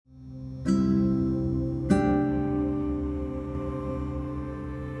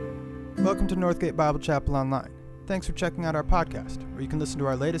Welcome to Northgate Bible Chapel Online. Thanks for checking out our podcast, where you can listen to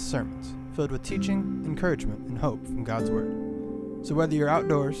our latest sermons, filled with teaching, encouragement, and hope from God's Word. So whether you're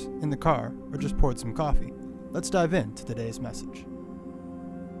outdoors, in the car, or just poured some coffee, let's dive into today's message.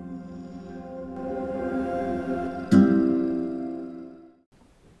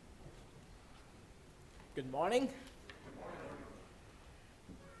 Good morning.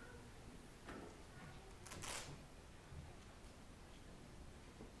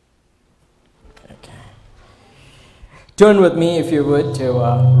 Okay. Turn with me, if you would, to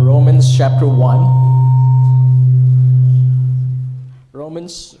Romans chapter 1.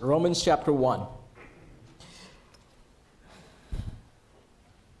 Romans chapter 1.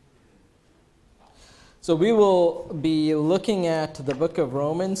 So we will be looking at the book of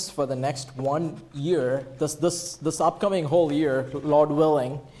Romans for the next 1 year, this upcoming whole year, Lord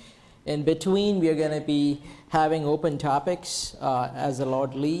willing. In between, we are going to be having open topics as the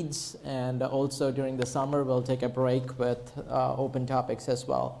Lord leads, and also during the summer, we'll take a break with open topics as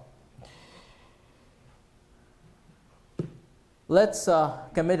well. Let's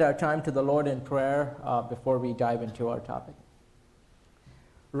commit our time to the Lord in prayer before we dive into our topic.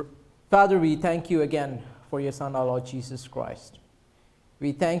 Father, we thank you again for your Son, our Lord Jesus Christ.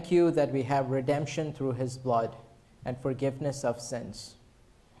 We thank you that we have redemption through his blood and forgiveness of sins.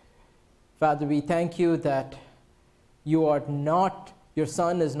 Father, we thank you that your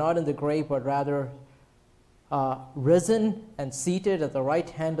Son is not in the grave, but rather risen and seated at the right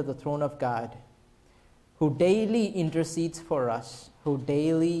hand of the throne of God, who daily intercedes for us, who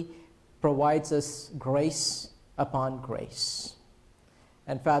daily provides us grace upon grace.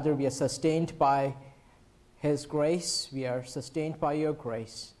 And Father, we are sustained by his grace. We are sustained by your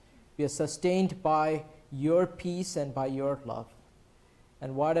grace. We are sustained by your peace and by your love.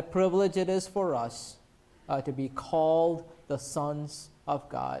 And what a privilege it is for us to be called the sons of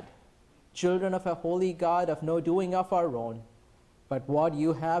God, children of a holy God, of no doing of our own, but what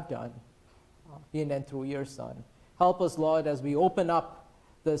you have done in and through your Son. Help us, Lord, as we open up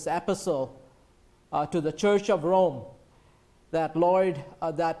this epistle to the Church of Rome, that, Lord,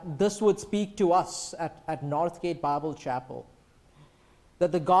 that this would speak to us at Northgate Bible Chapel,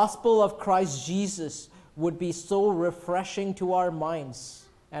 that the gospel of Christ Jesus would be so refreshing to our minds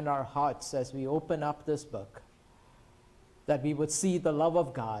and our hearts as we open up this book, that we would see the love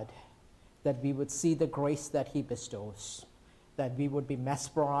of God, that we would see the grace that he bestows, that we would be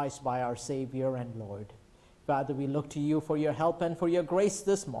mesmerized by our Savior and Lord. Father, we look to you for your help and for your grace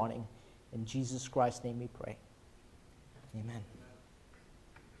this morning. In Jesus Christ's name we pray. Amen.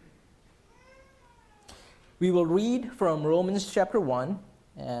 We will read from Romans chapter 1,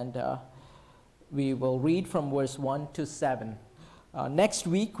 and we will read from verse 1 to 7. Next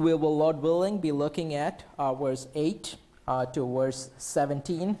week, we will, Lord willing, be looking at verse 8 to verse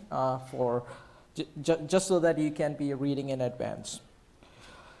 17, just so that you can be reading in advance.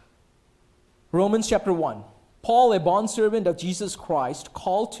 Romans chapter 1. Paul, a bondservant of Jesus Christ,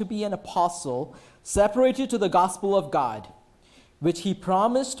 called to be an apostle, separated to the gospel of God, which he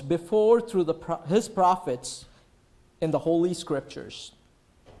promised before through his prophets in the Holy Scriptures,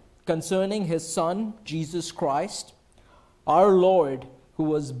 concerning his Son, Jesus Christ, our Lord, who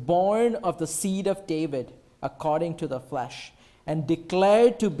was born of the seed of David according to the flesh, and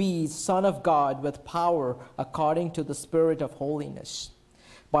declared to be Son of God with power according to the Spirit of holiness,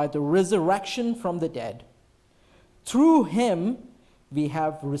 by the resurrection from the dead. Through him we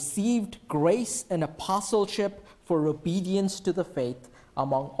have received grace and apostleship for obedience to the faith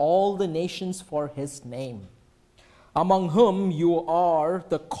among all the nations for his name, among whom you are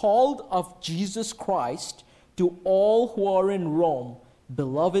the called of Jesus Christ, to all who are in Rome,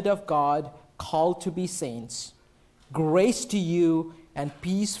 beloved of God, called to be saints. Grace to you and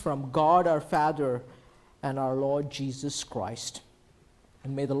peace from God our Father and our Lord Jesus Christ.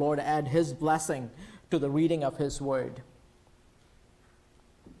 And may the Lord add his blessing to the reading of his word.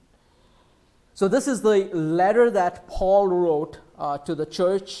 So this is the letter that Paul wrote to the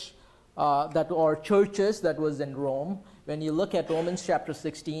churches that was in Rome. When you look at Romans chapter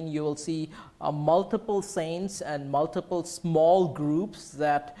 16, you will see multiple saints and multiple small groups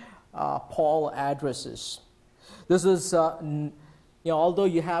that Paul addresses. This is, although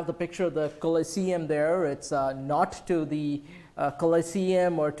you have the picture of the Colosseum there, it's not to the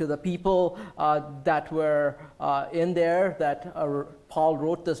Colosseum or to the people that were in there that Paul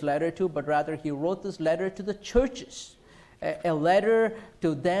wrote this letter to, but rather he wrote this letter to the churches, a letter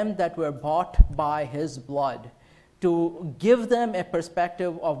to them that were bought by his blood, to give them a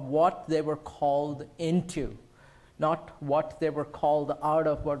perspective of what they were called into. not what they were called out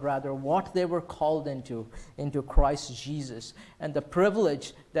of, but rather what they were called into Christ Jesus, and the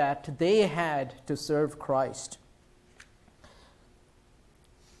privilege that they had to serve Christ.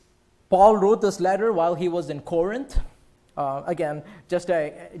 Paul wrote this letter while he was in Corinth. Again, just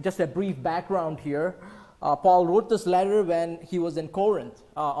a brief background here. Paul wrote this letter when he was in Corinth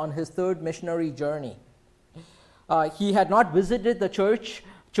on his third missionary journey. He had not visited the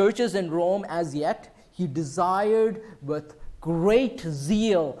churches in Rome as yet. He desired with great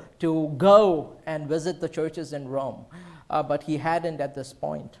zeal to go and visit the churches in Rome, but he hadn't at this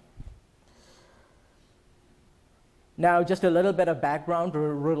point. Now, just a little bit of background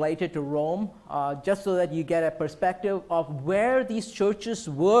related to Rome, just so that you get a perspective of where these churches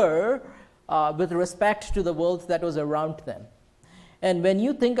were with respect to the world that was around them. And when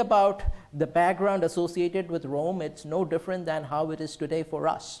you think about the background associated with Rome, it's no different than how it is today for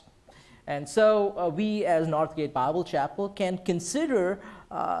us. And so we as Northgate Bible Chapel can consider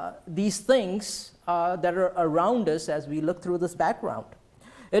these things that are around us as we look through this background.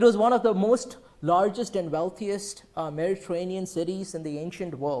 It was one of the most largest and wealthiest Mediterranean cities in the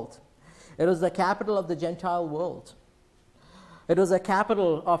ancient world. It was the capital of the Gentile world. It was a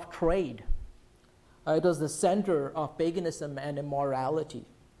capital of trade. It was the center of paganism and immorality.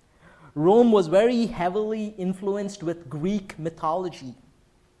 Rome was very heavily influenced with Greek mythology.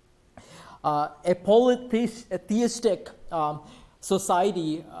 A polytheistic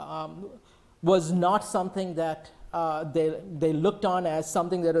society was not something that they looked on as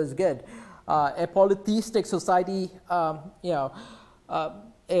something that was good. A polytheistic society, the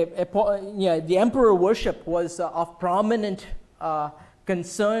emperor worship was of prominent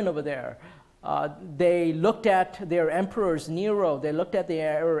concern over there. They looked at their emperors, Nero. They looked at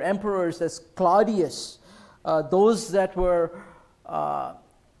their emperors as Claudius. Those that were,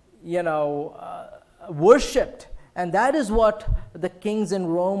 worshipped. And that is what the kings in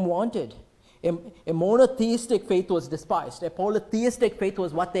Rome wanted. A monotheistic faith was despised. A polytheistic faith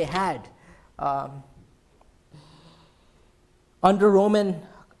was what they had. Under Roman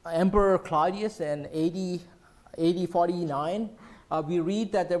Emperor Claudius in AD 49, we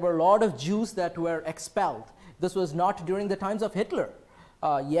read that there were a lot of Jews that were expelled. This was not during the times of Hitler.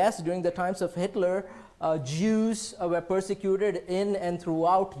 Yes, during the times of Hitler, Jews were persecuted in and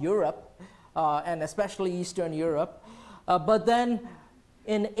throughout Europe, and especially Eastern Europe. But then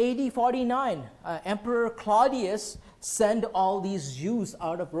in AD 49, Emperor Claudius sent all these Jews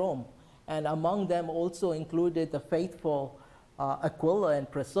out of Rome, and among them also included the faithful Aquila and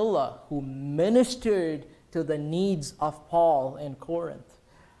Priscilla, who ministered to the needs of Paul in Corinth,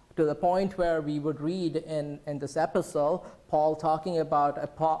 to the point where we would read in this epistle, Paul talking about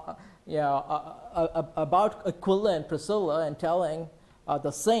Aquila and Priscilla and telling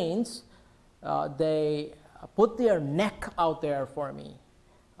the saints, they put their neck out there for me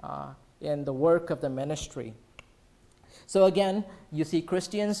in the work of the ministry. So again, you see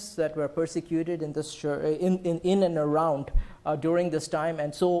Christians that were persecuted in this church, in and around during this time,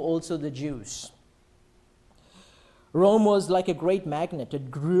 and so also the Jews. Rome was like a great magnet. It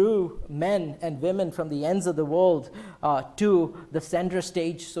drew men and women from the ends of the world to the center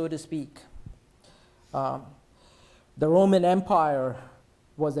stage, so to speak. The Roman Empire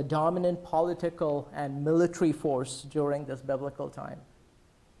was a dominant political and military force during this biblical time.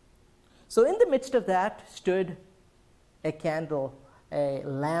 So in the midst of that stood a candle, a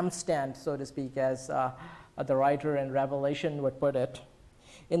lampstand, so to speak, as the writer in Revelation would put it.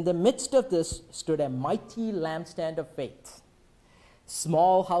 In the midst of this stood a mighty lampstand of faith,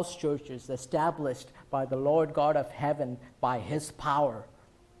 small house churches established by the Lord God of heaven by his power.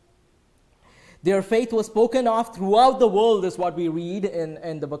 Their faith was spoken of throughout the world, is what we read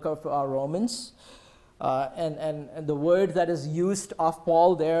in the book of Romans. And the word that is used of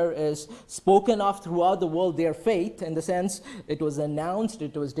Paul there is spoken of throughout the world, their faith, in the sense it was announced,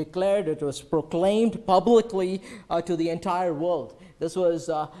 it was declared, it was proclaimed publicly to the entire world. This was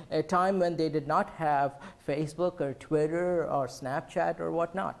a time when they did not have Facebook or Twitter or Snapchat or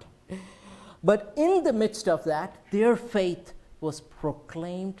whatnot. But in the midst of that, their faith was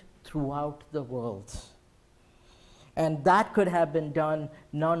proclaimed throughout the world. And that could have been done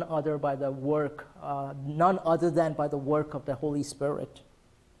none other than by the work of the Holy Spirit.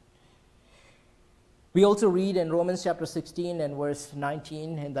 We also read in Romans chapter 16 and verse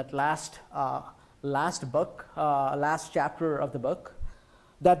 19, in that last chapter of the book,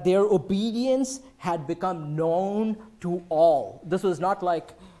 that their obedience had become known to all. This was not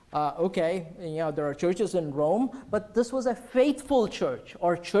like, there are churches in Rome, but this was a faithful church,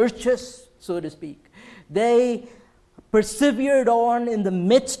 or churches, so to speak. They persevered on in the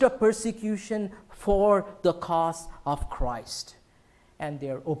midst of persecution, for the cause of Christ. And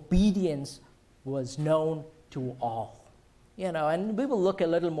their obedience was known to all. And we will look a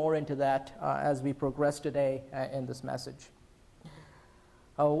little more into that as we progress today in this message.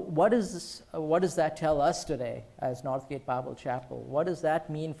 What does that tell us today as Northgate Bible Chapel? What does that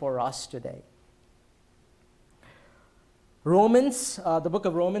mean for us today? Romans, the book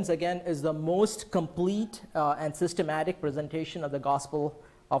of Romans, again, is the most complete and systematic presentation of the gospel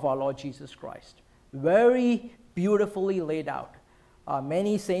of our Lord Jesus Christ. Very beautifully laid out.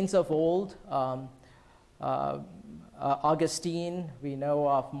 Many saints of old, Augustine, we know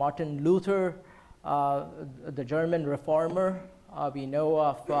of Martin Luther, the German reformer, we know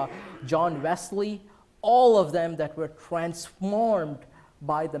of John Wesley, all of them that were transformed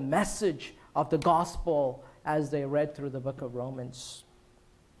by the message of the gospel as they read through the book of Romans.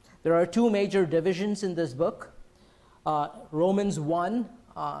 There are two major divisions in this book. Romans 1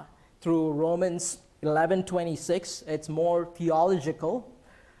 through Romans 11:26, it's more theological,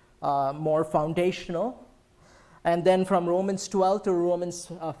 more foundational. And then from Romans 12 to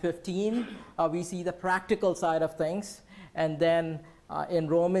Romans 15, we see the practical side of things. And then in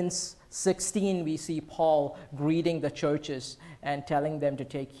Romans 16, we see Paul greeting the churches and telling them to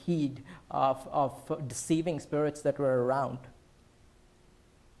take heed of deceiving spirits that were around.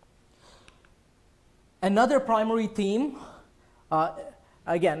 Another primary theme,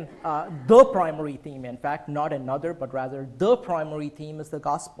 the primary theme, in fact, not another, but rather the primary theme is the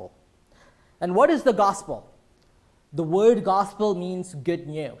gospel. And what is the gospel? The word gospel means good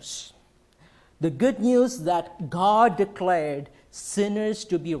news. The good news that God declared sinners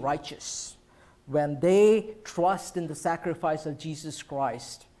to be righteous when they trust in the sacrifice of Jesus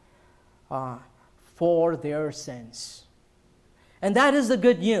Christ for their sins. And that is the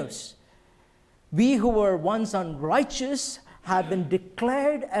good news. We who were once unrighteous have been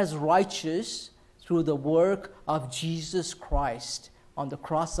declared as righteous through the work of Jesus Christ on the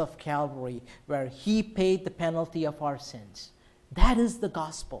cross of Calvary, where he paid the penalty of our sins. That is the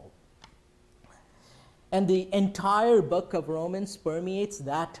gospel. And the entire book of Romans permeates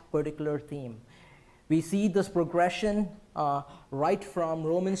that particular theme. We see this progression right from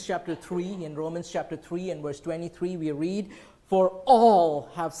Romans chapter 3. In Romans chapter 3 and verse 23, we read, "For all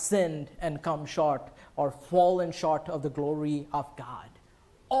have sinned and come short or fallen short of the glory of God."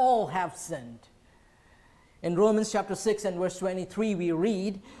 All have sinned. In Romans chapter 6 and verse 23, we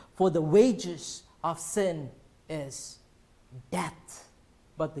read, "For the wages of sin is death,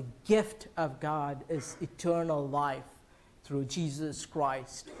 but the gift of God is eternal life through Jesus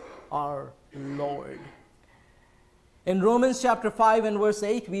Christ our Lord." In Romans chapter 5 and verse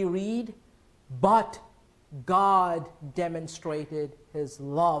 8, we read, "But God demonstrated his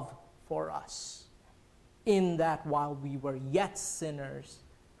love for us, in that while we were yet sinners,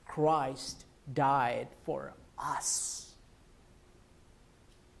 Christ died for us."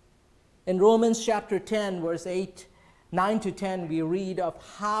 In Romans chapter 10, verse 9 to 10, we read of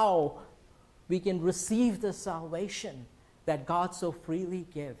how we can receive the salvation that God so freely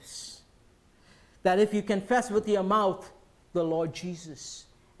gives. That if you confess with your mouth the Lord Jesus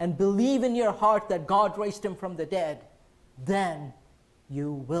and believe in your heart that God raised him from the dead, then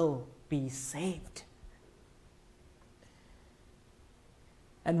you will be saved.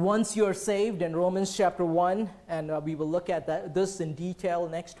 And once you're saved, in Romans chapter 1, and we will look at this in detail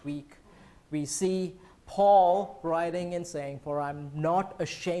next week, we see Paul writing and saying, "For I'm not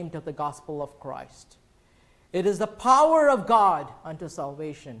ashamed of the gospel of Christ. It is the power of God unto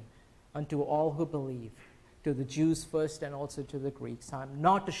salvation, unto all who believe, to the Jews first and also to the Greeks. I'm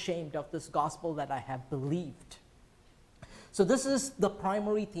not ashamed of this gospel that I have believed." So this is the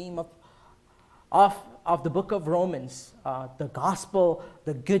primary theme of the book of Romans, the gospel,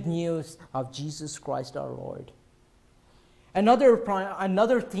 the good news of Jesus Christ our Lord.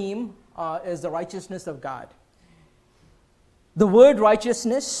 Another theme is the righteousness of God. The word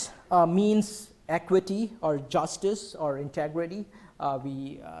righteousness means equity or justice or integrity.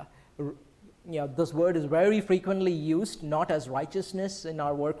 This word is very frequently used, not as righteousness in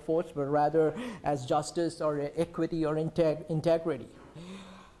our workforce, but rather as justice or equity or integrity.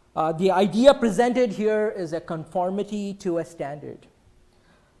 The idea presented here is a conformity to a standard.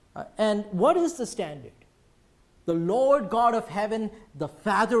 And what is the standard? The Lord God of heaven, the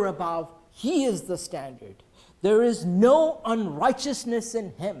Father above, he is the standard. There is no unrighteousness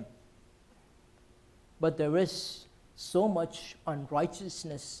in him. But there is so much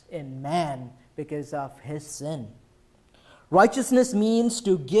unrighteousness in man because of his sin. Righteousness means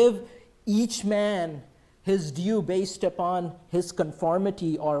to give each man his due based upon his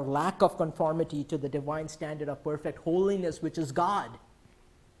conformity or lack of conformity to the divine standard of perfect holiness, which is God.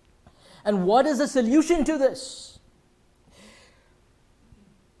 And what is the solution to this?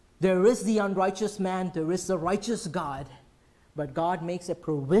 There is the unrighteous man, there is the righteous God, but God makes a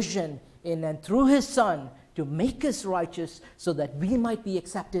provision in and through His Son to make us righteous so that we might be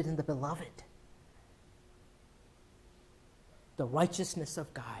accepted in the Beloved. The righteousness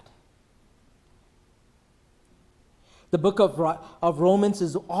of God. The book of Romans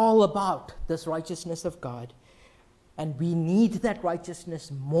is all about this righteousness of God. And we need that righteousness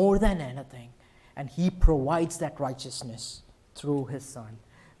more than anything. And He provides that righteousness through His Son.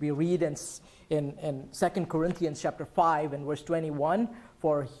 We read in 2 Corinthians chapter 5 and verse 21,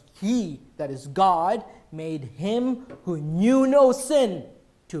 for He, that is God, made Him who knew no sin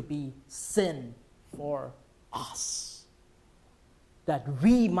to be sin for us, that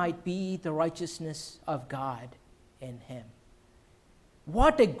we might be the righteousness of God in Him.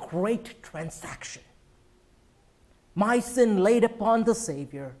 What a great transaction. My sin laid upon the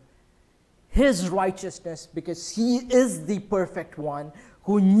Savior, His righteousness, because He is the perfect one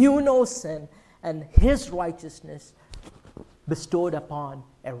who knew no sin, and His righteousness bestowed upon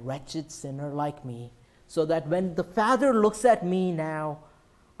a wretched sinner like me, so that when the Father looks at me now,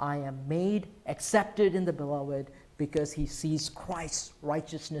 I am made accepted in the Beloved because He sees Christ's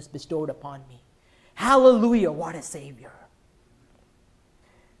righteousness bestowed upon me. Hallelujah, what a Savior.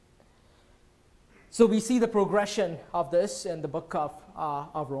 So we see the progression of this in the book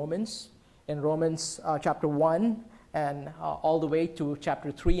of Romans. In Romans chapter 1 and all the way to chapter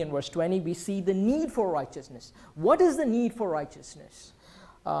 3 and verse 20, we see the need for righteousness. What is the need for righteousness?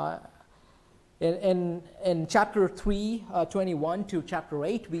 In chapter 3, 21 to chapter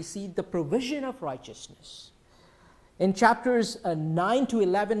 8, we see the provision of righteousness. In chapters 9 to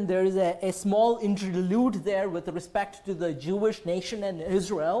 11, there is a small interlude there with respect to the Jewish nation and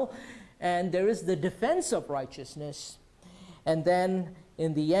Israel. And there is the defense of righteousness. And then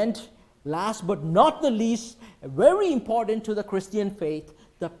in the end, last but not the least, very important to the Christian faith,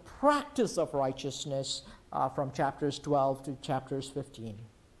 the practice of righteousness from chapters 12 to chapters 15.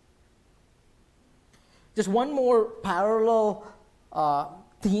 Just one more parallel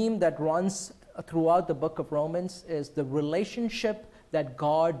theme that runs throughout the book of Romans is the relationship that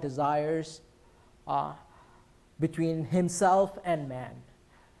God desires between Himself and man.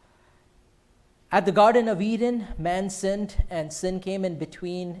 At the Garden of Eden, man sinned and sin came in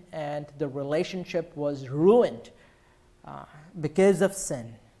between, and the relationship was ruined because of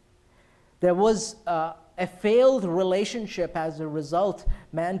sin. There was a failed relationship. As a result,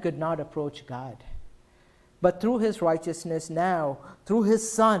 man could not approach God. But through His righteousness now, through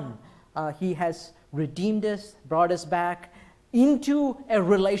His Son, He has redeemed us, brought us back into a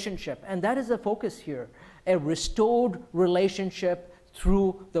relationship. And that is the focus here, a restored relationship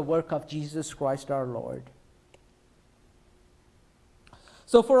through the work of Jesus Christ our Lord.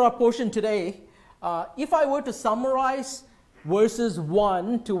 So for our portion today, if I were to summarize verses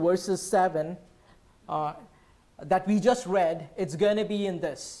 1 to verses 7 that we just read, it's going to be in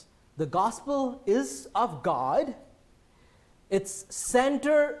this. The gospel is of God. Its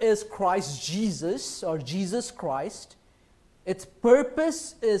center is Christ Jesus, or Jesus Christ. Its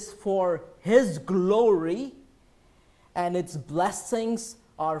purpose is for His glory, and its blessings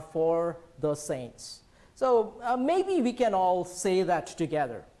are for the saints. So maybe we can all say that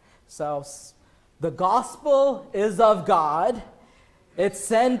together. So the gospel is of God. Its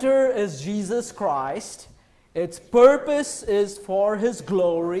center is Jesus Christ. Its purpose is for His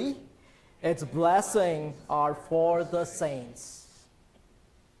glory. Its blessings are for the saints.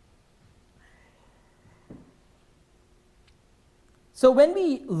 So when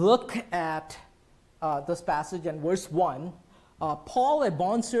we look at this passage in verse 1, Paul, a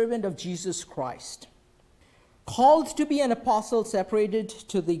bondservant of Jesus Christ, called to be an apostle, separated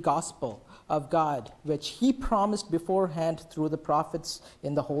to the gospel of God, which He promised beforehand through the prophets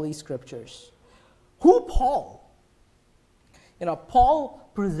in the Holy Scriptures. Who Paul? Paul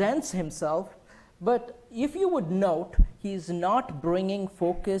presents himself, but if you would note, he's not bringing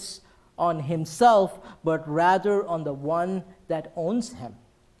focus on himself, but rather on the one that owns him.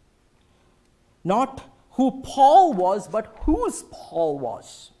 Not who Paul was, but whose Paul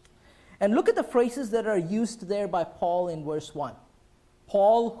was. And look at the phrases that are used there by Paul in verse 1.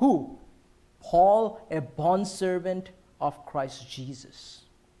 Paul who? Paul, a bondservant of Christ Jesus.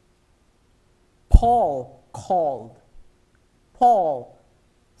 Paul called. Paul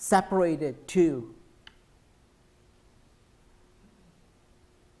separated to.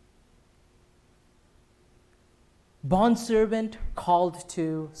 Bondservant, called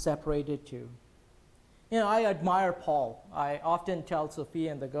to, separated to. I admire Paul. I often tell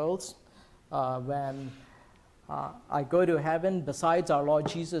Sophia and the girls when I go to heaven besides our Lord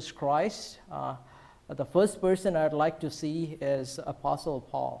Jesus Christ, the first person I'd like to see is Apostle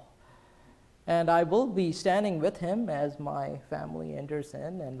Paul. And I will be standing with him as my family enters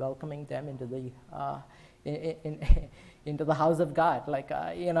in and welcoming them into the house of God.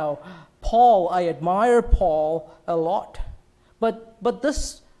 Paul, I admire Paul a lot. But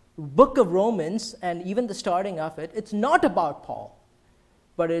this book of Romans, and even the starting of it, it's not about Paul,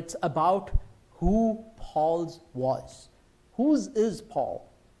 but it's about who Paul's was. Whose is Paul?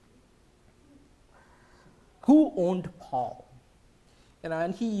 Who owned Paul?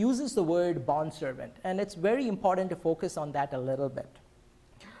 And he uses the word bondservant, and it's very important to focus on that a little bit.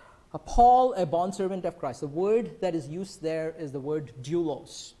 Paul, a bondservant of Christ. The word that is used there is the word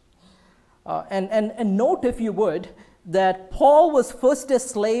doulos. And note, if you would, that Paul was first a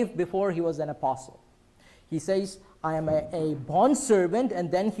slave before he was an apostle. He says, I am a bondservant, and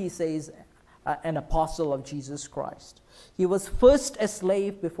then he says, an apostle of Jesus Christ. He was first a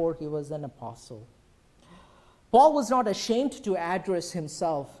slave before he was an apostle. Paul was not ashamed to address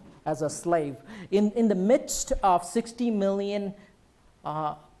himself as a slave. In the midst of 60 million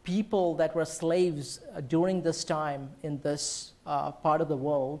people that were slaves during this time in this part of the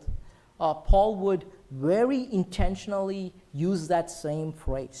world, Paul would very intentionally use that same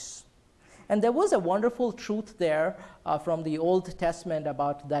phrase. And there was a wonderful truth there from the Old Testament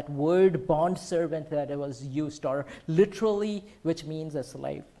about that word bondservant that it was used, or literally, which means a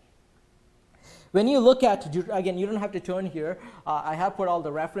slave. When you look at, again, you don't have to turn here. I have put all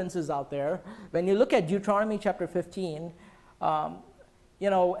the references out there. When you look at Deuteronomy chapter 15,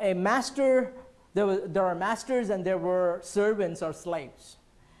 a master, there are masters and there were servants or slaves.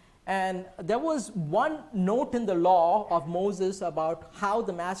 And there was one note in the law of Moses about how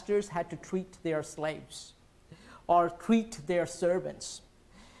the masters had to treat their slaves or treat their servants.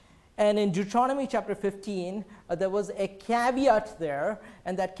 And in Deuteronomy chapter 15, there was a caveat there,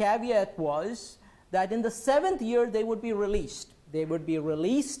 and that caveat was that in the 7th year they would be released. They would be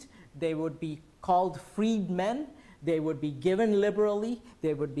released, they would be called freedmen, they would be given liberally,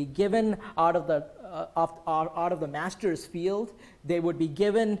 they would be given out of the master's field, they would be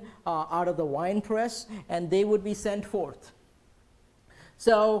given out of the winepress, and they would be sent forth.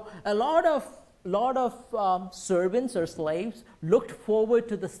 So a lot of servants or slaves looked forward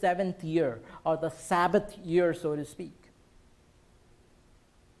to the 7th year, or the Sabbath year, so to speak.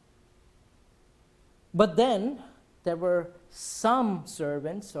 But then there were some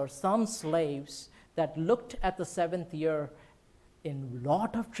servants or some slaves that looked at the 7th year in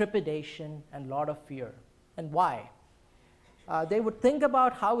lot of trepidation and lot of fear. And why? They would think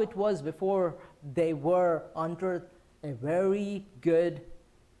about how it was before they were under a very good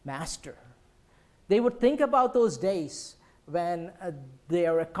master. They would think about those days when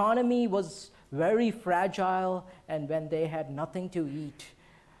their economy was very fragile and when they had nothing to eat,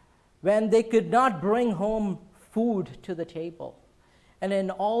 when they could not bring home food to the table. And in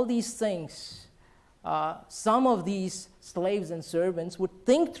all these things, some of these slaves and servants would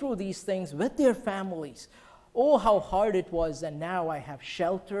think through these things with their families. Oh, how hard it was, and now I have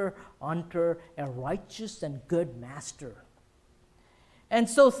shelter under a righteous and good master. And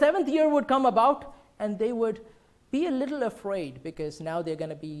so 7th year would come about, and they would be a little afraid, because now they're going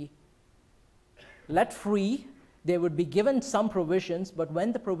to be let free. They would be given some provisions, but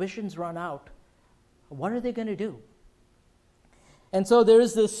when the provisions run out, what are they going to do? And so there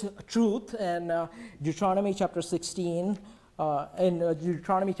is this truth in Deuteronomy chapter 16, in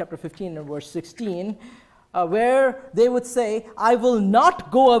Deuteronomy chapter 15 and verse 16, where they would say, I will not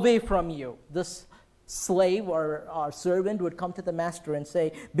go away from you. This slave or servant would come to the master and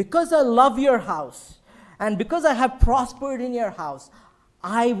say, because I love your house, and because I have prospered in your house,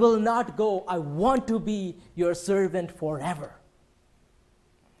 I will not go. I want to be your servant forever.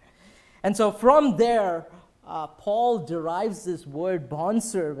 And so from there, Paul derives this word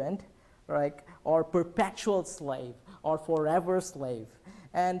bondservant, right, or perpetual slave, or forever slave.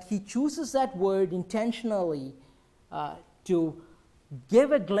 And he chooses that word intentionally to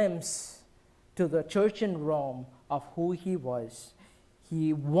give a glimpse to the church in Rome of who he was.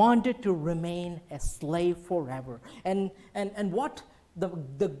 He wanted to remain a slave forever. And what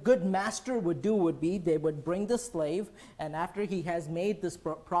the good master would do would be, they would bring the slave, and after he has made this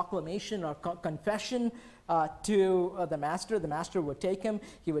proclamation or confession to the master would take him.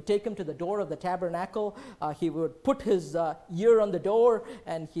 He would take him to the door of the tabernacle. He would put his ear on the door,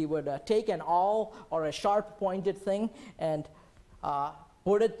 and he would take an awl or a sharp pointed thing and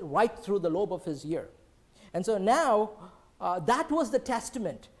put it right through the lobe of his ear. And so now that was the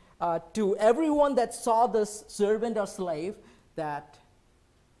testament to everyone that saw this servant or slave, that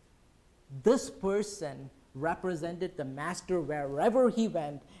this person represented the master wherever he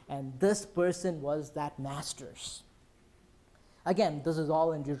went, and this person was that master's. Again, this is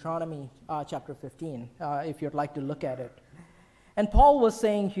all in Deuteronomy chapter 15, if you'd like to look at it. And Paul was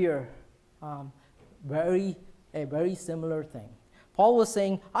saying here a very similar thing. Paul was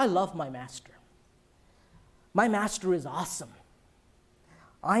saying, I love my master. My master is awesome.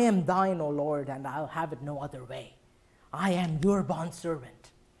 I am thine, O Lord, and I'll have it no other way. I am your bondservant.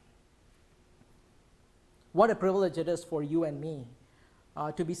 What a privilege it is for you and me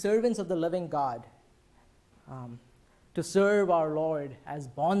to be servants of the living God, to serve our Lord as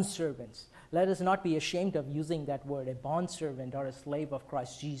bondservants. Let us not be ashamed of using that word, a bondservant or a slave of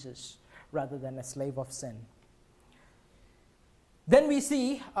Christ Jesus, rather than a slave of sin. Then we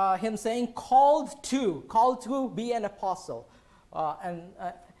see him saying, called to be an apostle.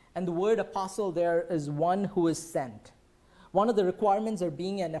 And the word apostle there is one who is sent. One of the requirements of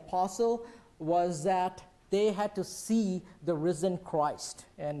being an apostle was that they had to see the risen Christ.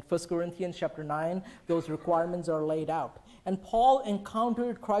 In 1 Corinthians chapter 9, those requirements are laid out. And Paul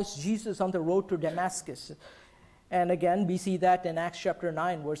encountered Christ Jesus on the road to Damascus. And again, we see that in Acts chapter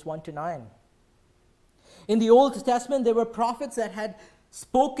 9, verse 1 to 9. In the Old Testament, there were prophets that had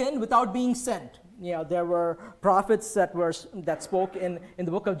spoken without being sent. There were prophets that spoke in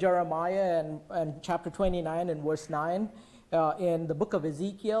the book of Jeremiah and chapter 29 and verse 9. In the book of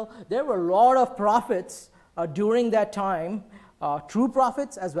Ezekiel, there were a lot of prophets during that time, true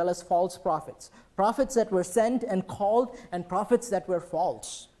prophets as well as false prophets. Prophets that were sent and called, and prophets that were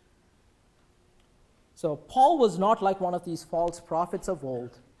false. So Paul was not like one of these false prophets of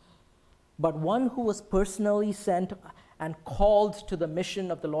old, but one who was personally sent and called to the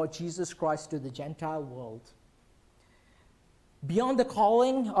mission of the Lord Jesus Christ to the Gentile world. Beyond the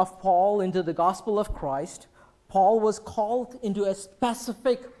calling of Paul into the gospel of Christ, Paul was called into a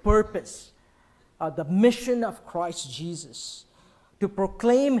specific purpose, the mission of Christ Jesus, to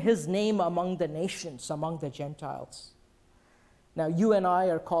proclaim his name among the nations, among the Gentiles. Now, you and I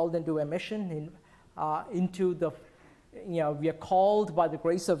are called into a mission, we are called by the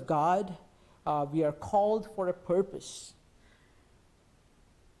grace of God. We are called for a purpose.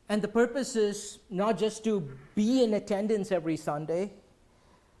 And the purpose is not just to be in attendance every Sunday.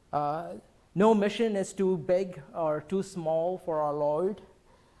 No mission is too big or too small for our Lord.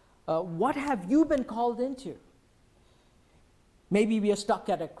 What have you been called into? Maybe we are stuck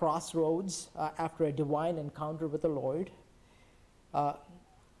at a crossroads after a divine encounter with the Lord.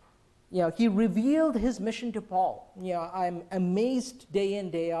 He revealed his mission to Paul. I'm amazed day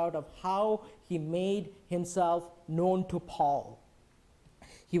in, day out of how he made himself known to Paul.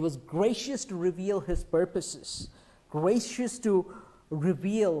 He was gracious to reveal his purposes, gracious to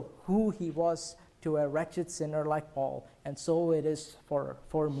reveal who he was to a wretched sinner like Paul, and so it is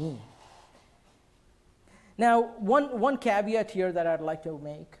for me. Now, one caveat here that I'd like to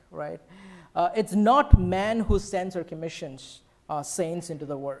make, right? It's not man who sends or commissions saints into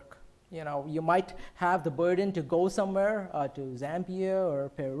the work. You might have the burden to go somewhere, to Zambia or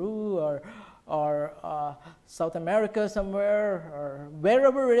Peru or South America somewhere, or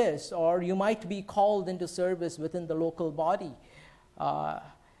wherever it is, or you might be called into service within the local body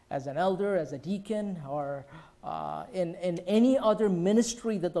as an elder, as a deacon, or in any other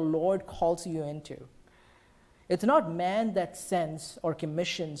ministry that the Lord calls you into. It's not man that sends or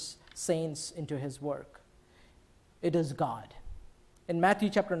commissions saints into his work. It is God. In Matthew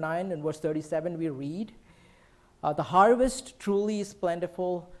chapter 9 and verse 37, we read, the harvest truly is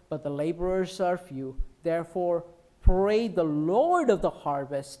plentiful, but the laborers are few. Therefore, pray the Lord of the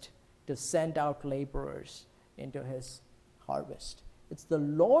harvest to send out laborers into his harvest. It's the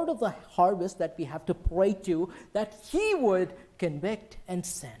Lord of the harvest that we have to pray to, that he would convict and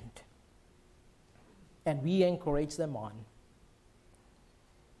send. And we encourage them on.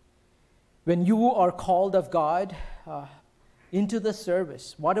 When you are called of God into the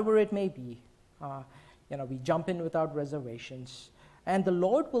service, whatever it may be, we jump in without reservations, and the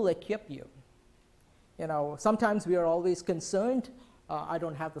Lord will equip you. Sometimes we are always concerned, I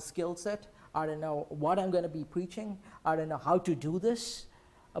don't have the skill set, I don't know what I'm going to be preaching, I don't know how to do this.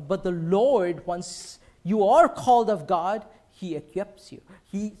 But the Lord, once you are called of God, he equips you.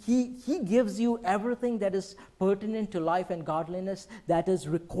 He gives you everything that is pertinent to life and godliness that is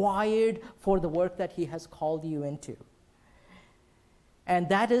required for the work that he has called you into. And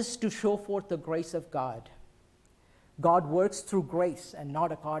that is to show forth the grace of God. God works through grace and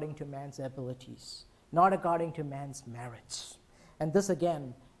not according to man's abilities, not according to man's merits. And this,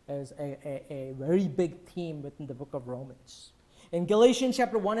 again, is a very big theme within the book of Romans. In Galatians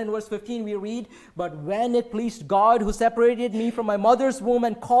chapter 1 and verse 15, we read, but when it pleased God who separated me from my mother's womb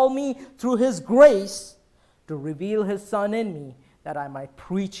and called me through his grace to reveal his Son in me, that I might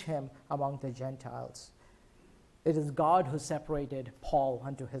preach him among the Gentiles. It is God who separated Paul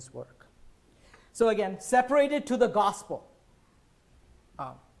unto his work. So again, separated to the gospel.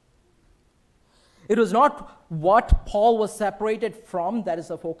 It was not what Paul was separated from that is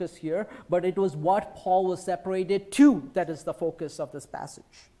the focus here, but it was what Paul was separated to that is the focus of this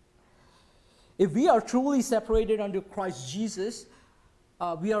passage. If we are truly separated unto Christ Jesus,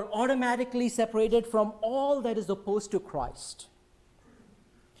 we are automatically separated from all that is opposed to Christ.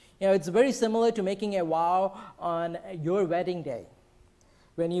 You know, it's very similar to making a vow on your wedding day.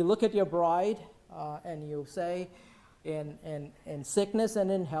 When you look at your bride and you say, in sickness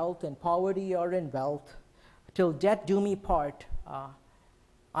and in health, in poverty or in wealth, till death do me part,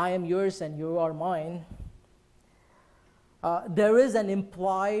 I am yours and you are mine. There is an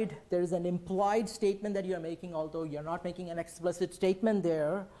implied statement that you are making, although you're not making an explicit statement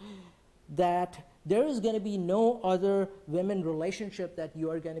there, that there is going to be no other women relationship that you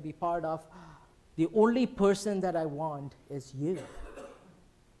are going to be part of. The only person that I want is you.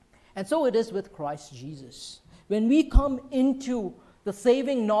 And so it is with Christ Jesus. When we come into the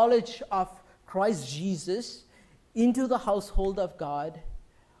saving knowledge of Christ Jesus, into the household of God,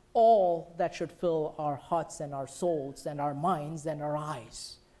 all that should fill our hearts and our souls and our minds and our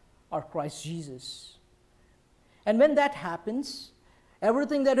eyes are Christ Jesus. And when that happens,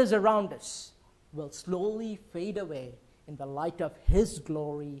 everything that is around us will slowly fade away in the light of his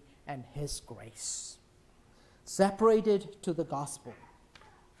glory and his grace. Separated to the gospel.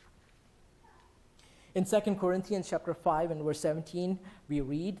 In 2 Corinthians chapter 5 and verse 17, we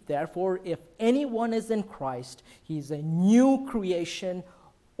read, "Therefore, if anyone is in Christ, he is a new creation.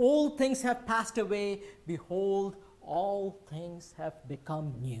 All things have passed away. Behold, all things have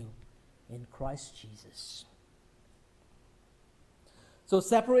become new in Christ Jesus." So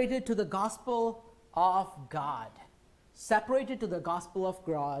separated to the gospel of God. Separated to the gospel of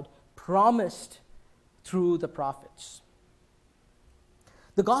God, promised through the prophets.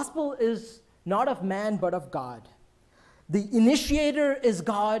 The gospel is not of man, but of God. The initiator is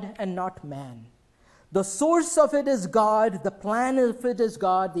God and not man. The source of it is God. The plan of it is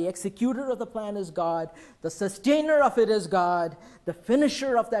God. The executor of the plan is God. The sustainer of it is God. The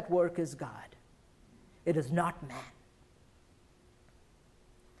finisher of that work is God. It is not man.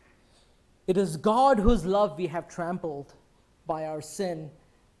 It is God whose love we have trampled by our sin,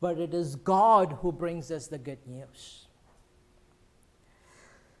 but it is God who brings us the good news.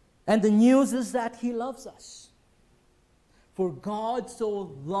 And the news is that he loves us. For God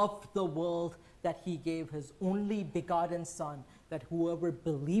so loved the world that he gave his only begotten Son, that whoever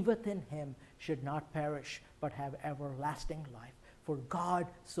believeth in him should not perish, but have everlasting life. For God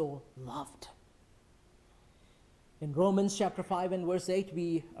so loved. In Romans chapter 5 and verse 8,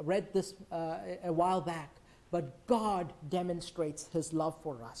 we read this a while back. But God demonstrates his love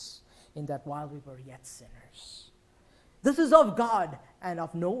for us in that while we were yet sinners. This is of God and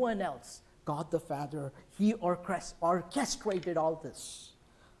of no one else. God the Father, he orchestrated all this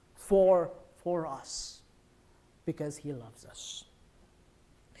for us because he loves us.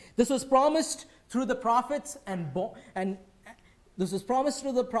 This was promised through the prophets and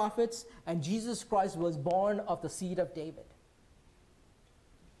Jesus Christ was born of the seed of David.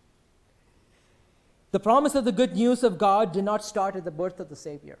 The promise of the good news of God did not start at the birth of the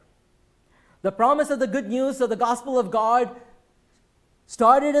Savior. The promise of the good news of the gospel of God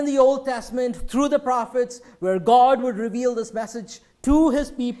started in the Old Testament through the prophets, where God would reveal this message to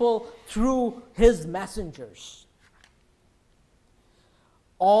his people through his messengers.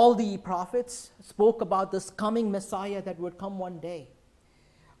 All the prophets spoke about this coming Messiah that would come one day.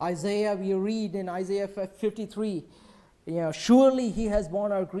 Isaiah, we read in Isaiah 53, surely he has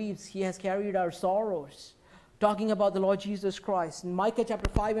borne our griefs, he has carried our sorrows, talking about the Lord Jesus Christ. In Micah chapter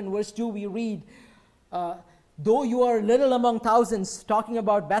 5 and verse 2, we read, though you are little among thousands, talking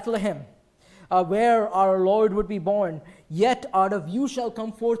about Bethlehem, where our Lord would be born, yet out of you shall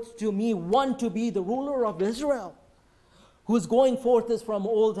come forth to me one to be the ruler of Israel, whose going forth is from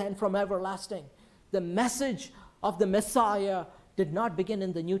old and from everlasting. The message of the Messiah did not begin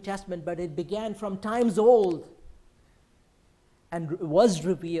in the New Testament, but it began from times old and was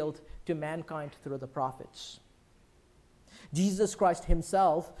revealed to mankind through the prophets. Jesus Christ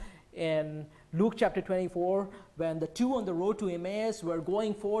himself, in Luke chapter 24, when the two on the road to Emmaus were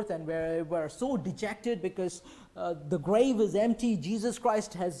going forth and were so dejected because the grave is empty, Jesus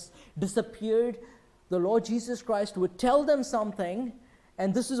Christ has disappeared, the Lord Jesus Christ would tell them something,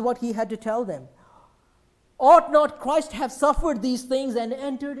 and this is what he had to tell them. Ought not Christ have suffered these things and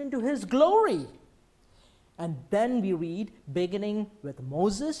entered into his glory? And then we read, beginning with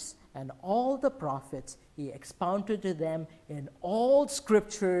Moses and all the prophets, he expounded to them in all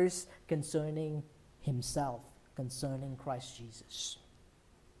scriptures concerning himself, concerning Christ Jesus.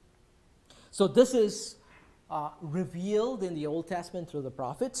 So this is revealed in the Old Testament through the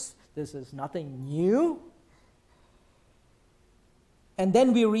prophets. This is nothing new. And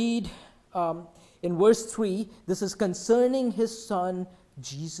then we read in verse 3, this is concerning his Son,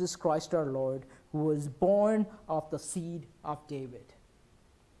 Jesus Christ our Lord, who was born of the seed of David.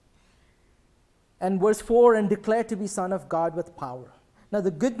 And verse 4, and declared to be Son of God with power. Now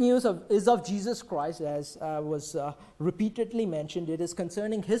the good news is of Jesus Christ, as was repeatedly mentioned. It is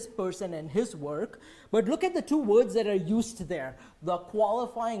concerning his person and his work. But look at the two words that are used there, the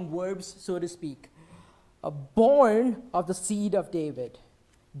qualifying verbs, so to speak. Born of the seed of David,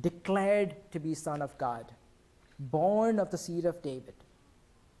 declared to be Son of God. Born of the seed of David.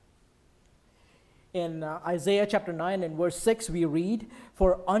 In Isaiah chapter 9 and verse 6 we read,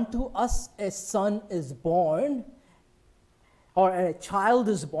 for unto us a son is born, or a child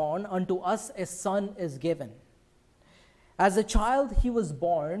is born, unto us a son is given. As a child he was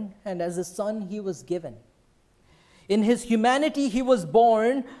born, and as a son he was given. In his humanity he was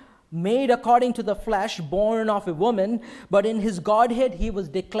born, made according to the flesh, born of a woman, but in his Godhead he was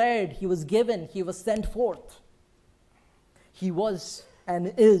declared, he was given, he was sent forth. He was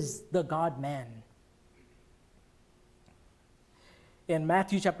and is the God-man. In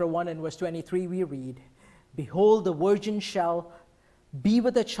Matthew chapter 1 and verse 23 we read, behold, the virgin shall be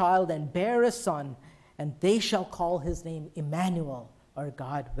with a child and bear a son, and they shall call his name Emmanuel, or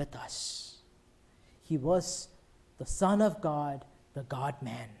God with us. He was the Son of God, the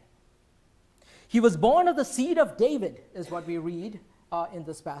God-man. He was born of the seed of David, is what we read in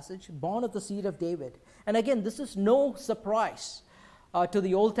this passage, born of the seed of David. And again, this is no surprise to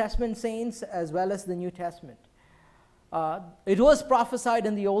the Old Testament saints as well as the New Testament. It was prophesied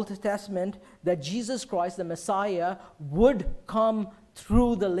in the Old Testament that Jesus Christ, the Messiah, would come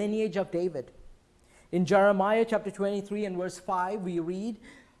through the lineage of David. In Jeremiah chapter 23 and verse 5, we read,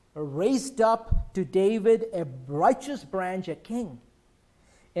 raised up to David a righteous branch, a king.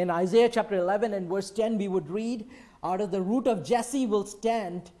 In Isaiah chapter 11 and verse 10, we would read, out of the root of Jesse will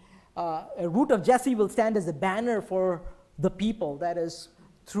stand, a root of Jesse will stand as a banner for the people. That is,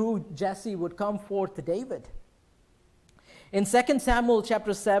 through Jesse would come forth David. In 2 Samuel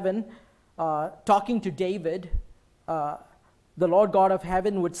chapter 7, talking to David, the Lord God of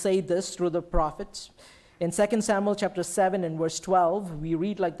heaven would say this through the prophets. In 2 Samuel chapter 7 and verse 12, we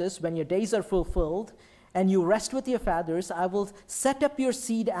read like this, when your days are fulfilled and you rest with your fathers, I will set up your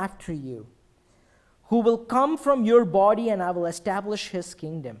seed after you, who will come from your body, and I will establish his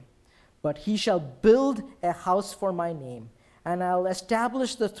kingdom. But he shall build a house for my name, and I'll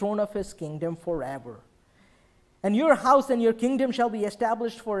establish the throne of his kingdom forever. And your house and your kingdom shall be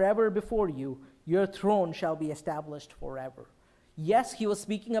established forever before you. Your throne shall be established forever. Yes, he was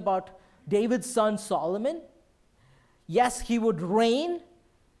speaking about David's son Solomon. Yes, he would reign,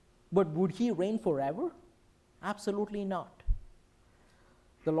 but would he reign forever? Absolutely not.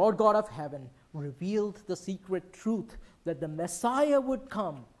 The Lord God of heaven revealed the secret truth that the Messiah would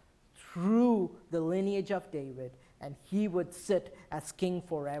come through the lineage of David, and he would sit as king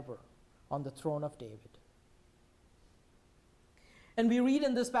forever on the throne of David. And we read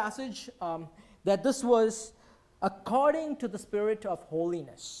in this passage that this was according to the Spirit of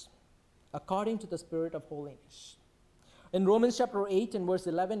holiness. According to the Spirit of holiness. In Romans chapter 8 and verse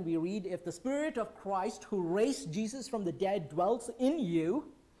 11, we read, if the Spirit of Christ who raised Jesus from the dead dwells in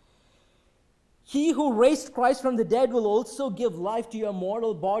you, he who raised Christ from the dead will also give life to your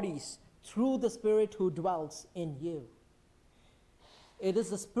mortal bodies through the Spirit who dwells in you. It is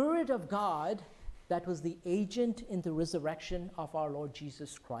the Spirit of God that was the agent in the resurrection of our Lord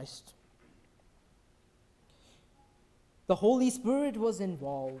Jesus Christ. The Holy Spirit was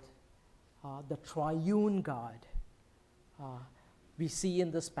involved, the triune God we see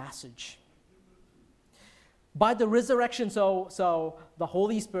in this passage. By the resurrection, so the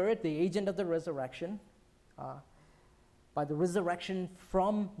Holy Spirit, the agent of the resurrection, by the resurrection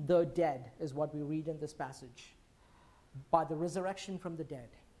from the dead is what we read in this passage. By the resurrection from the dead.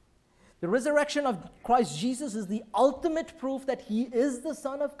 The resurrection of Christ Jesus is the ultimate proof that he is the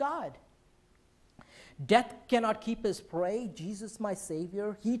Son of God. Death cannot keep his prey. Jesus, my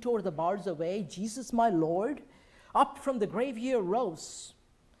Savior. He tore the bars away. Jesus, my Lord. Up from the grave he arose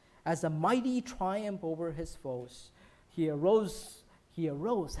as a mighty triumph over his foes. He arose.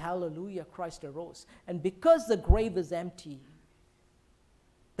 Hallelujah, Christ arose. And because the grave is empty,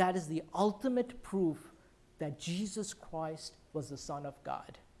 that is the ultimate proof that Jesus Christ was the Son of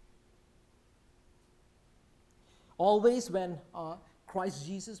God. Always when Christ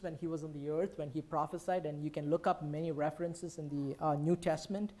Jesus, when he was on the earth, when he prophesied, and you can look up many references in the New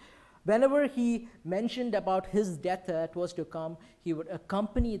Testament, whenever he mentioned about his death that was to come, he would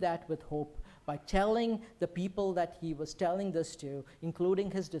accompany that with hope by telling the people that he was telling this to, including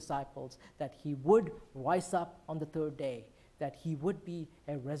his disciples, that he would rise up on the third day, that he would be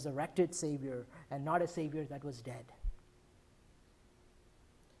a resurrected Savior and not a Savior that was dead.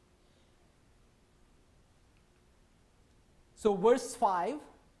 So verse 5,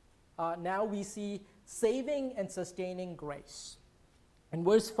 now we see saving and sustaining grace. In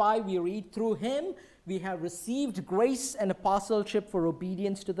verse 5 we read, "Through him we have received grace and apostleship for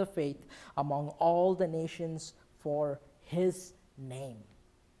obedience to the faith among all the nations for his name."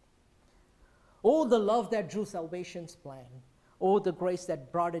 Oh, the love that drew salvation's plan. Oh, the grace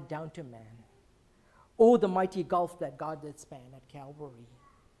that brought it down to man. Oh, the mighty gulf that God did span at Calvary.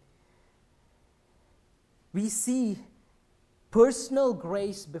 We see personal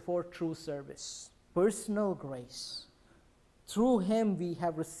grace before true service. Personal grace. Through him we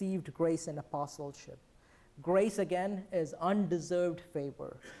have received grace and apostleship. Grace, again, is undeserved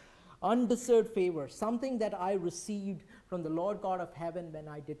favor. Undeserved favor, something that I received from the Lord God of heaven when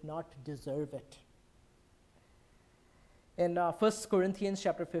I did not deserve it. In 1 Corinthians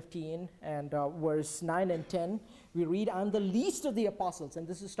chapter 15 and verse 9 and 10, we read, "I'm the least of the apostles," and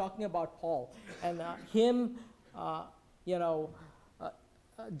this is talking about Paul, and him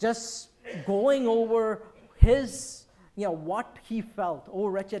just going over his, what he felt. "Oh,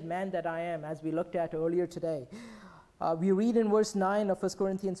 wretched man that I am," as we looked at earlier today. We read in verse 9 of 1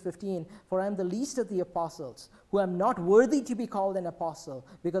 Corinthians 15, "For I am the least of the apostles, who am not worthy to be called an apostle,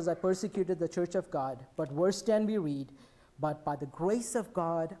 because I persecuted the church of God." But verse 10 we read, "But by the grace of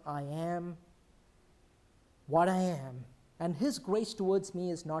God I am what I am, and his grace towards me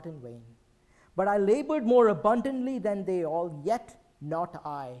is not in vain. But I labored more abundantly than they all, yet not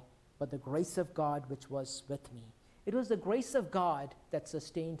I, but the grace of God which was with me." It was the grace of God that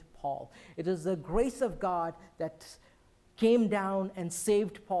sustained Paul. It is the grace of God that came down and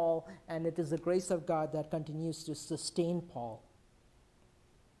saved Paul, and it is the grace of God that continues to sustain Paul.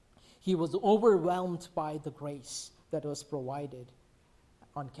 He was overwhelmed by the grace that was provided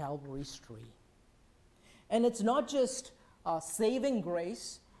on Calvary's tree. And it's not just saving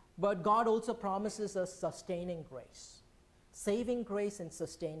grace, but God also promises us sustaining grace. Saving grace and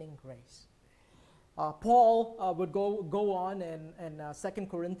sustaining grace. Paul would go on in 2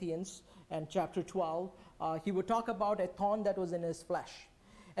 Corinthians and chapter 12. He would talk about a thorn that was in his flesh.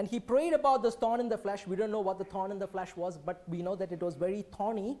 And he prayed about this thorn in the flesh. We don't know what the thorn in the flesh was, but we know that it was very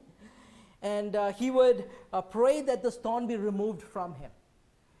thorny. And he would pray that this thorn be removed from him.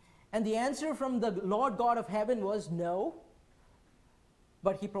 And the answer from the Lord God of heaven was no.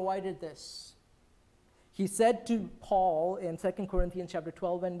 But he provided this. He said to Paul in 2 Corinthians chapter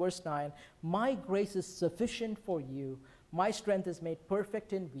 12 and verse 9, "My grace is sufficient for you. My strength is made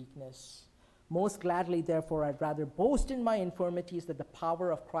perfect in weakness. Most gladly, therefore, I'd rather boast in my infirmities, that the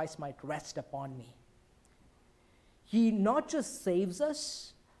power of Christ might rest upon me." He not just saves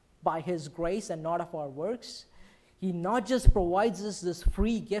us by his grace and not of our works. He not just provides us this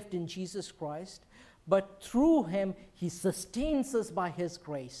free gift in Jesus Christ, but through him, he sustains us by his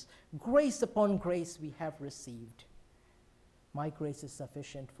grace. Grace upon grace we have received. My grace is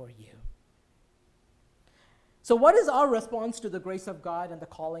sufficient for you. So what is our response to the grace of God and the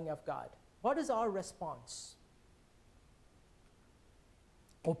calling of God? What is our response?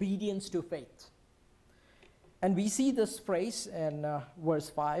 Obedience to faith. And we see this phrase in verse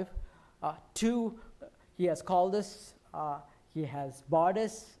 5. He has called us, he has bought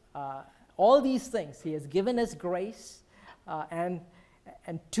us, all these things. He has given us grace and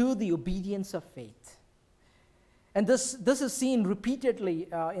to the obedience of faith. And this is seen repeatedly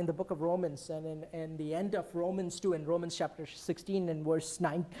in the book of Romans, and in the end of Romans 2, in Romans chapter 16 and verse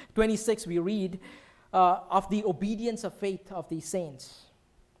 26, we read of the obedience of faith of the saints.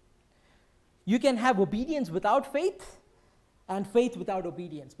 You can have obedience without faith and faith without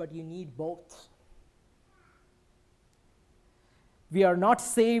obedience, but you need both. We are not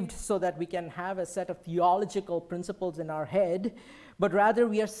saved so that we can have a set of theological principles in our head, but rather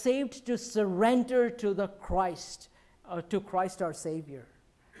we are saved to surrender to Christ our Savior.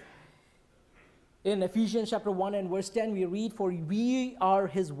 In Ephesians chapter 1 and verse 10, we read, "For we are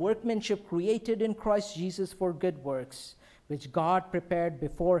his workmanship, created in Christ Jesus for good works, which God prepared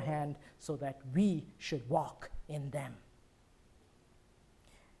beforehand so that we should walk in them."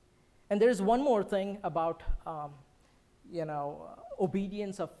 And there's one more thing about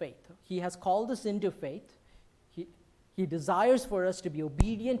obedience of faith. He has called us into faith. He desires for us to be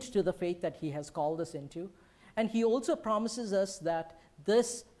obedient to the faith that he has called us into. And he also promises us that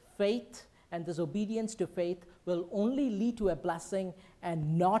this faith and this obedience to faith will only lead to a blessing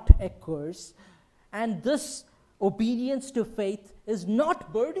and not a curse. And this obedience to faith is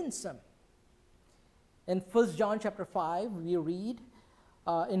not burdensome. In 1 John chapter 5, we read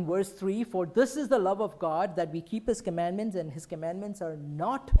in verse 3, "For this is the love of God, that we keep his commandments, and his commandments are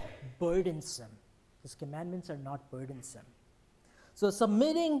not burdensome." His commandments are not burdensome. So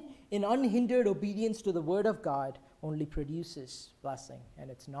submitting in unhindered obedience to the word of God only produces blessing,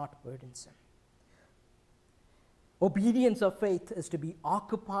 and it's not burdensome. Obedience of faith is to be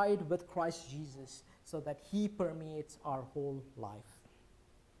occupied with Christ Jesus so that he permeates our whole life.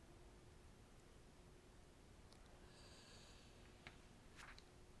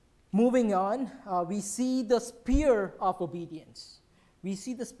 Moving on, we see the spear of obedience. We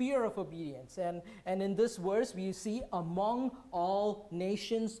see the spear of obedience. And in this verse, we see among all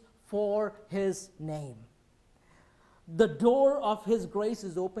nations for his name. The door of his grace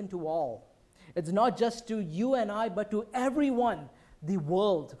is open to all. It's not just to you and I, but to everyone, the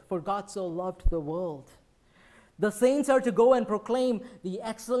world, for God so loved the world. The saints are to go and proclaim the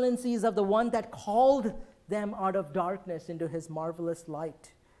excellencies of the one that called them out of darkness into his marvelous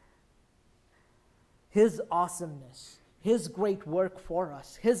light. His awesomeness, his great work for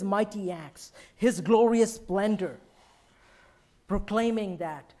us, his mighty acts, his glorious splendor, proclaiming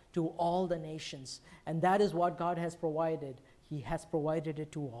that to all the nations. And that is what God has provided. He has provided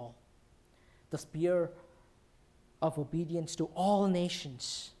it to all. The spear of obedience to all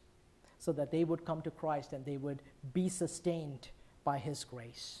nations, so that they would come to Christ and they would be sustained by his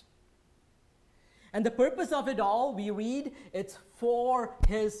grace. And the purpose of it all, we read, it's for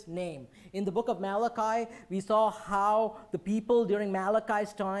his name. In the book of Malachi, we saw how the people during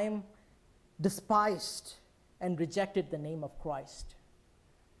Malachi's time despised and rejected the name of Christ.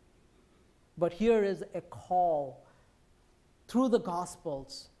 But here is a call through the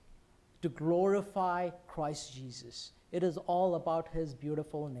Gospels to glorify Christ Jesus. It is all about his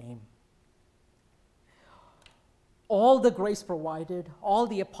beautiful name. All the grace provided, all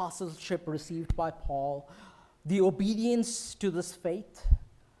the apostleship received by Paul, the obedience to this faith,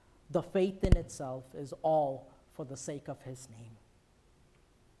 the faith in itself is all for the sake of his name.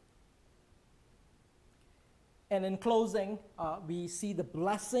 And in closing, we see the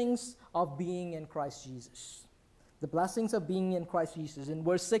blessings of being in Christ Jesus. The blessings of being in Christ Jesus. In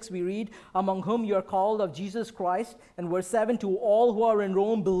verse 6 we read, "Among whom you are called of Jesus Christ." And verse 7, "To all who are in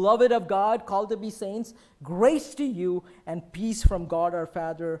Rome, beloved of God, called to be saints, grace to you and peace from God our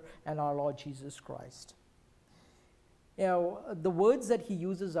Father and our Lord Jesus Christ." You know, the words that he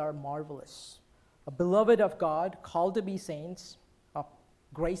uses are marvelous. A beloved of God, called to be saints,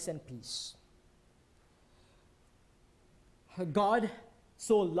 grace and peace. God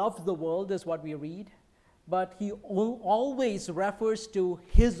so loved the world is what we read. But he always refers to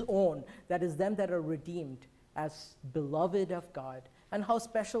his own, that is them that are redeemed, as beloved of God. And how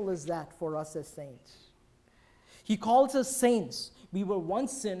special is that for us as saints? He calls us saints. We were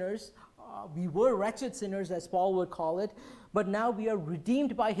once sinners. We were wretched sinners, as Paul would call it. But now we are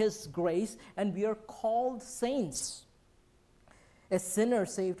redeemed by his grace, and we are called saints. A sinner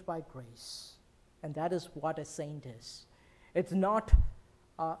saved by grace. And that is what a saint is. It's not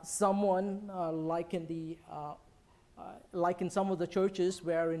someone like in some of the churches,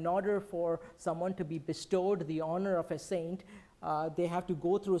 where in order for someone to be bestowed the honor of a saint, they have to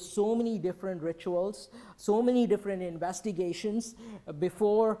go through so many different rituals, so many different investigations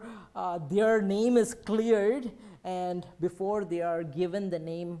before their name is cleared and before they are given the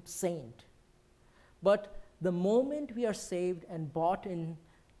name saint. But the moment we are saved and bought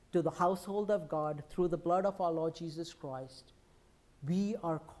into the household of God through the blood of our Lord Jesus Christ, we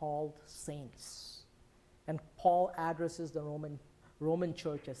are called saints. And Paul addresses the Roman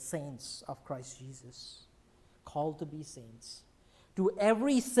church as saints of Christ Jesus, called to be saints. To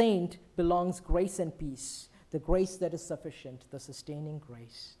every saint belongs grace and peace, the grace that is sufficient, the sustaining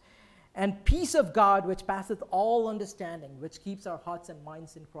grace. And peace of God, which passeth all understanding, which keeps our hearts and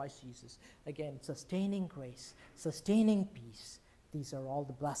minds in Christ Jesus. Again, sustaining grace, sustaining peace. These are all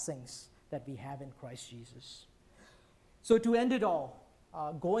the blessings that we have in Christ Jesus. So to end it all,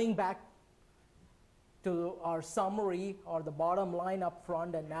 going back to our summary or the bottom line up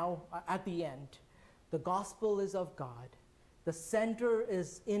front and now at the end, the gospel is of God. The center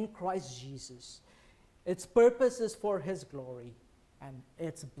is in Christ Jesus. Its purpose is for his glory, and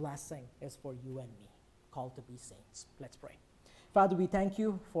its blessing is for you and me, called to be saints. Let's pray. Father, we thank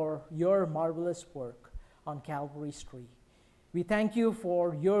you for your marvelous work on Calvary's tree. We thank you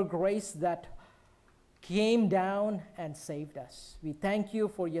for your grace that came down and saved us. We thank you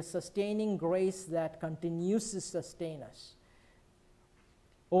for your sustaining grace that continues to sustain us.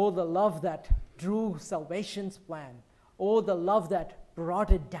 Oh, the love that drew salvation's plan. Oh, the love that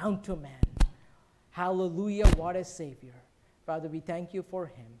brought it down to man. Hallelujah, what a Savior. Father, we thank you for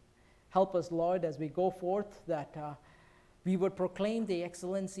him. Help us, Lord, as we go forth, that we would proclaim the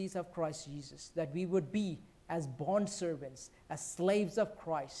excellencies of Christ Jesus, that we would be as bondservants, as slaves of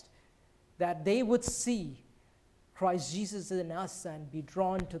Christ, that they would see Christ Jesus in us and be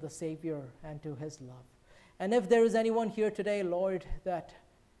drawn to the Savior and to his love. And if there is anyone here today, Lord, that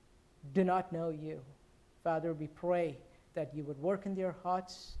do not know you, Father, we pray that you would work in their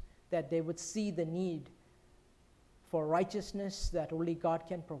hearts, that they would see the need for righteousness that only God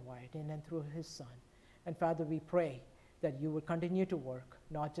can provide in and through his Son. And Father, we pray that you would continue to work,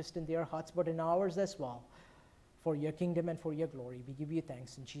 not just in their hearts, but in ours as well, for your kingdom and for your glory. We give you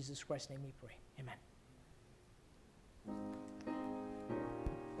thanks. In Jesus Christ's name we pray. Amen.